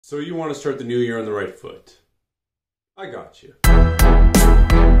So you want to start the new year on the right foot. I got you.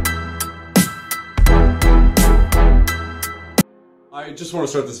 I just want to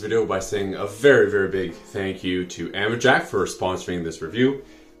start this video by saying a very big thank you to Amberjack for sponsoring this review.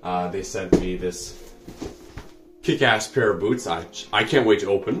 They sent me this kick-ass pair of boots I can't wait to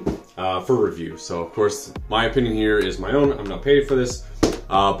open for review. So of course my opinion here is my own. I'm not paid for this,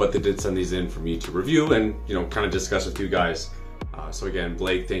 but they did send these in for me to review and kind of discuss with you guys. So again,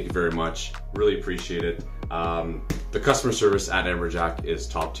 Blake, thank you very much. Really appreciate it. The customer service at Amberjack is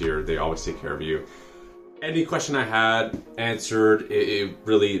top tier. They always take care of you. Any question I had answered.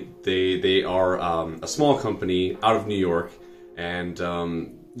 They are a small company out of New York, and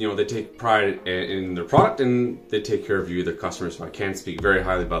they take pride in their product and they take care of you, their customers. So I can speak very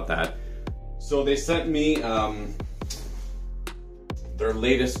highly about that. So they sent me their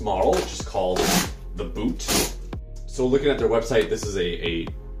latest model, which is called the Boot. So looking at their website, this is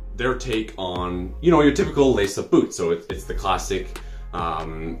their take on your typical lace-up boot. So it's the classic.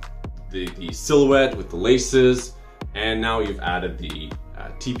 The silhouette with the laces, and now you've added the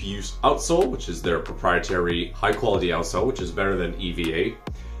TPU outsole, which is their proprietary high-quality outsole, which is better than EVA,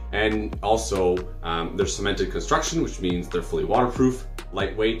 and also their cemented construction, which means they're fully waterproof,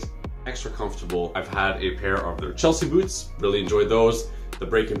 lightweight, extra comfortable. I've had a pair of their Chelsea boots, really enjoyed those. The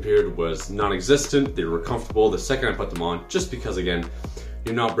break-in period was non-existent. They were comfortable the second I put them on, just because again,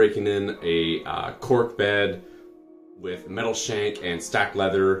 you're not breaking in a cork bed with metal shank and stacked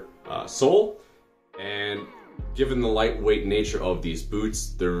leather sole. And given the lightweight nature of these boots,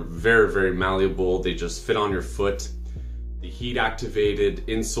 they're very malleable. They just fit on your foot. The heat activated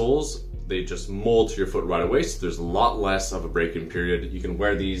insoles, they just mold to your foot right away, so there's a lot less of a break-in period. You can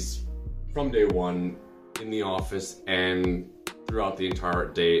wear these from day one in the office and throughout the entire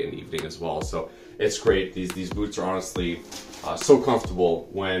day and evening as well. So it's great. These boots are honestly so comfortable,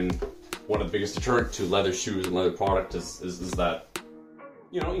 when one of the biggest deterrent to leather shoes and leather product is that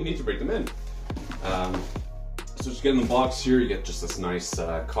you need to break them in. So just get in the box here, you get just this nice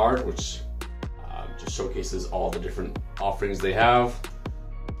card, which just showcases all the different offerings they have.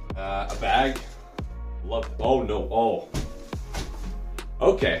 A bag. Oh no, oh.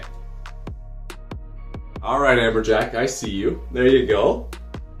 Okay. All right, Amberjack, I see you. There you go.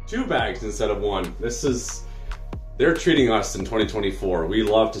 2 bags instead of 1. They're treating us in 2024. We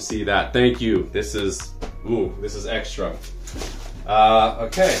love to see that. Thank you. This is extra.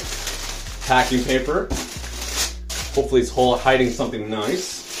 Okay. Packing paper. Hopefully it's hiding something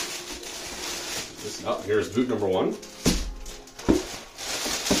nice. Here's boot number 1.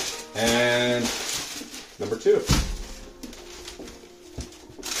 And number 2.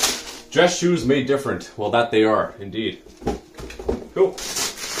 Dress shoes made different. Well, that they are, indeed. Cool.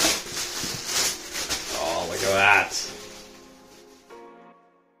 Oh, look at that.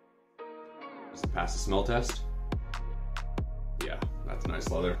 Does it pass the smell test? Yeah, that's nice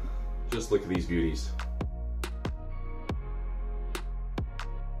leather. Just look at these beauties.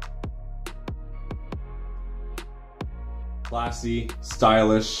 Classy,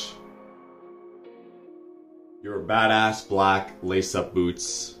 stylish. Your badass black lace-up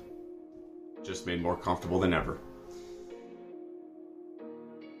boots, just made more comfortable than ever.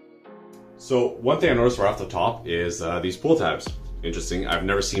 So one thing I noticed right off the top is these pull tabs. Interesting. I've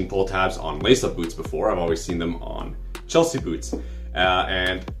never seen pull tabs on lace-up boots before. I've always seen them on Chelsea boots.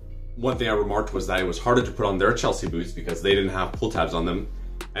 And one thing I remarked was that it was harder to put on their Chelsea boots because they didn't have pull tabs on them.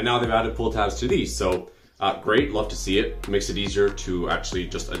 And now they've added pull tabs to these. So great, love to see it. Makes it easier to actually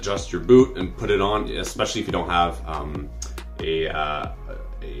just adjust your boot and put it on, especially if you don't have a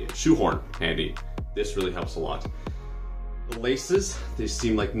shoehorn handy. This really helps a lot. The laces, they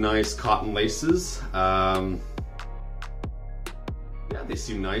seem like nice cotton laces. Yeah, they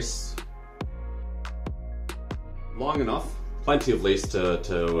seem nice. Long enough, plenty of lace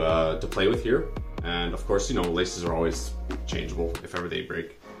to play with here. And of course, laces are always changeable if ever they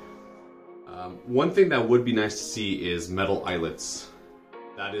break. One thing that would be nice to see is metal eyelets.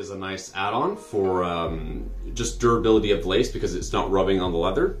 That is a nice add-on for just durability of the lace, because it's not rubbing on the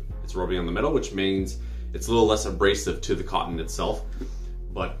leather, it's rubbing on the metal, which means it's a little less abrasive to the cotton itself.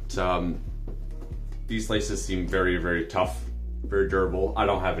 But these laces seem very tough, very durable. I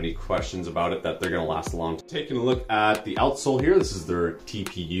don't have any questions about it that they're gonna last long. Taking a look at the outsole here, this is their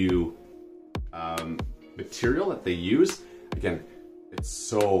TPU material that they use. Again, it's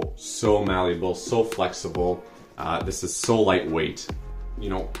so malleable, so flexible. This is so lightweight.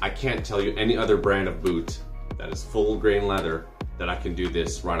 I can't tell you any other brand of boot that is full grain leather that I can do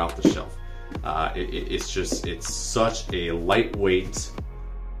this right off the shelf. It's such a lightweight,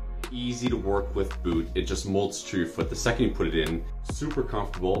 easy to work with boot. It just molds to your foot the second you put it in. Super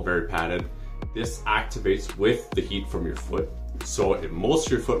comfortable, very padded. This activates with the heat from your foot. So it molds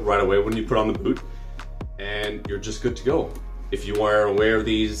to your foot right away when you put on the boot, and you're just good to go. If you want to wear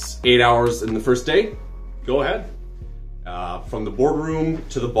these 8 hours in the first day, go ahead. From the boardroom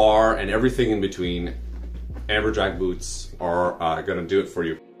to the bar and everything in between, Amberjack boots are gonna do it for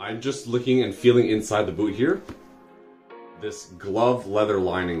you. I'm just looking and feeling inside the boot here. This glove leather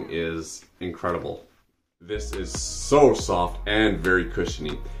lining is incredible. This is so soft and very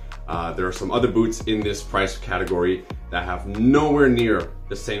cushiony. There are some other boots in this price category that have nowhere near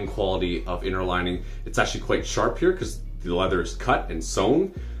the same quality of inner lining. It's actually quite sharp here because the leather is cut and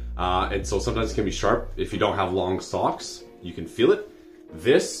sewn. And so sometimes it can be sharp. If you don't have long socks, you can feel it.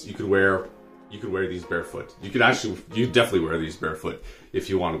 This, you could wear these barefoot. You definitely wear these barefoot if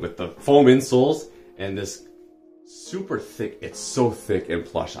you wanted, with the foam insoles and this super thick, it's so thick and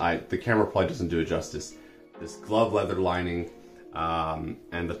plush. The camera probably doesn't do it justice. This glove leather lining,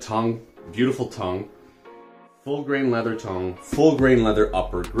 and the tongue, beautiful tongue, full grain leather tongue, full grain leather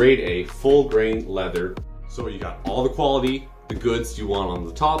upper, grade A, full grain leather. So you got all the quality, the goods you want on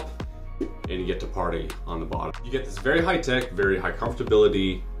the top, and you get to party on the bottom. You get this very high tech, very high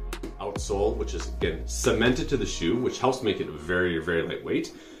comfortability outsole, which is again cemented to the shoe, which helps make it very, very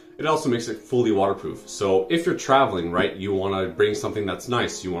lightweight. It also makes it fully waterproof. So if you're traveling, right, you want to bring something that's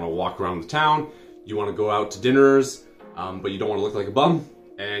nice. You want to walk around the town, you want to go out to dinners, but you don't want to look like a bum,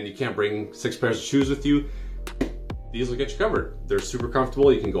 and you can't bring 6 pairs of shoes with you. These will get you covered. They're super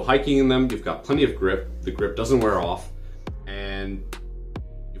comfortable. You can go hiking in them. You've got plenty of grip. The grip doesn't wear off, and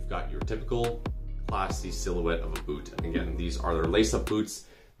you've got your typical classy silhouette of a boot. And again, these are their lace-up boots.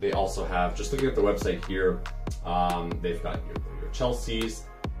 They also have, just looking at the website here, they've got your Chelseas,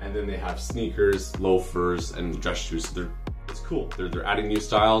 and then they have sneakers, loafers, and dress shoes. So it's cool. They're adding new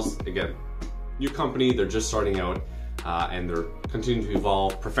styles. Again, new company. They're just starting out, and they're continuing to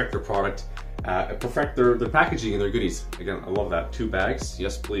evolve, perfect their product, perfect their packaging and their goodies. Again, I love that. 2 bags,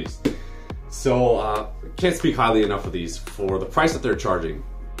 yes please. So can't speak highly enough of these for the price that they're charging,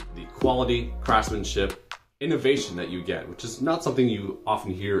 the quality, craftsmanship, innovation that you get, which is not something you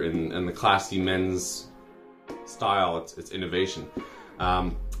often hear in the classy men's style. It's innovation.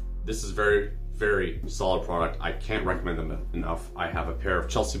 This is very, very solid product. I can't recommend them enough. I have a pair of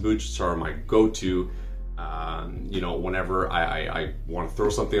Chelsea boots, which are my go-to. You know, whenever I want to throw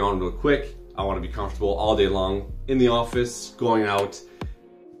something on real quick, I want to be comfortable all day long in the office, going out.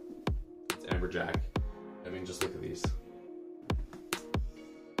 It's Amberjack. I mean, just look at these.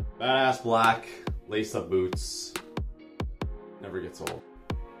 Badass black lace-up boots. Never gets old.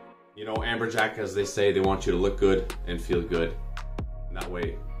 You know, Amberjack, as they say, they want you to look good and feel good. And that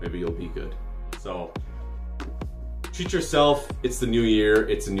way, maybe you'll be good. So, treat yourself. It's the new year.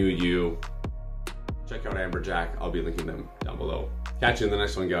 It's a new you. Check out Amberjack. I'll be linking them down below. Catch you in the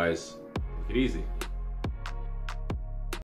next one, guys. Take it easy.